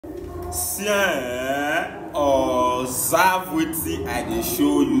See, observe wetin I dey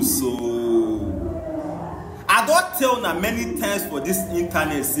show you so. I don tell na many times for this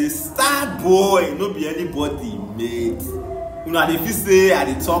internet say star boy no be anybody mate. Una dey feel say I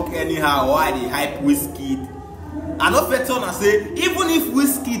dey talk anyhow or I dey hype Wizkid. I no fit tell una say even if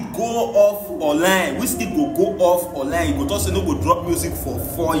Wizkid go off online, Wizkid go off online, he go talk say no go drop music for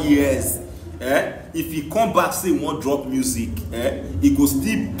 4 years. If he come back say he wan drop music, he go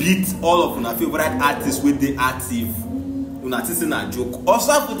still beat all of una favorite artists wey dey active. Una think say na joke.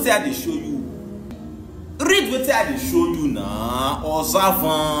 Observe wetin I dey show you. Read wetin I dey show you na. Observe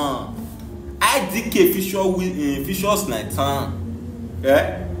am. IDK features Zlatan.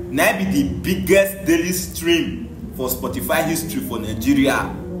 Na be the biggest daily stream for Spotify history for Nigeria.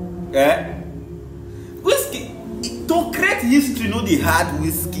 Wizkid, to create history no dey hard.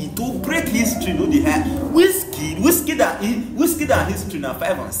 Wizkid to break history no dey hard. Wizkid and history na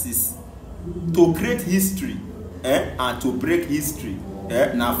 5 and 6. To create history and to break history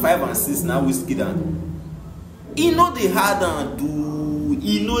na 5 and 6 na Wizkid and e no dey hard and do.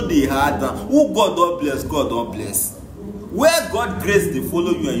 E no dey hard and who God don bless, God don bless. Where God grace dey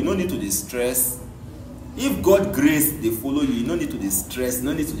follow you and you no need to dey stress. If God grace dey follow you, you no need to dey stress,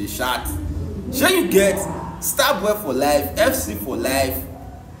 no need to dey shout. Shey you get Starboy for life, FC for life.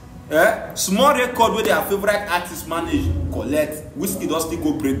 Small record wey their favorite artist manage collect, Wizkid don still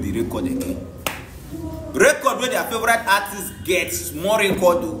go break the record again. Record wey their favorite artist get, small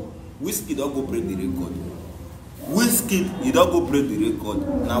record o, Wizkid don go break the record. Wizkid, he don go break the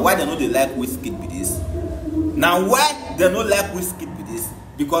record. Na why dem no dey like Wizkid be this? Na why dem no like Wizkid be this?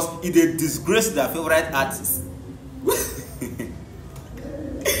 Because e dey disgrace their favorite artist.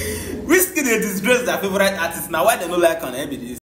 Wizkid dey disgrace their favorite artist. Na why dem no like am be this?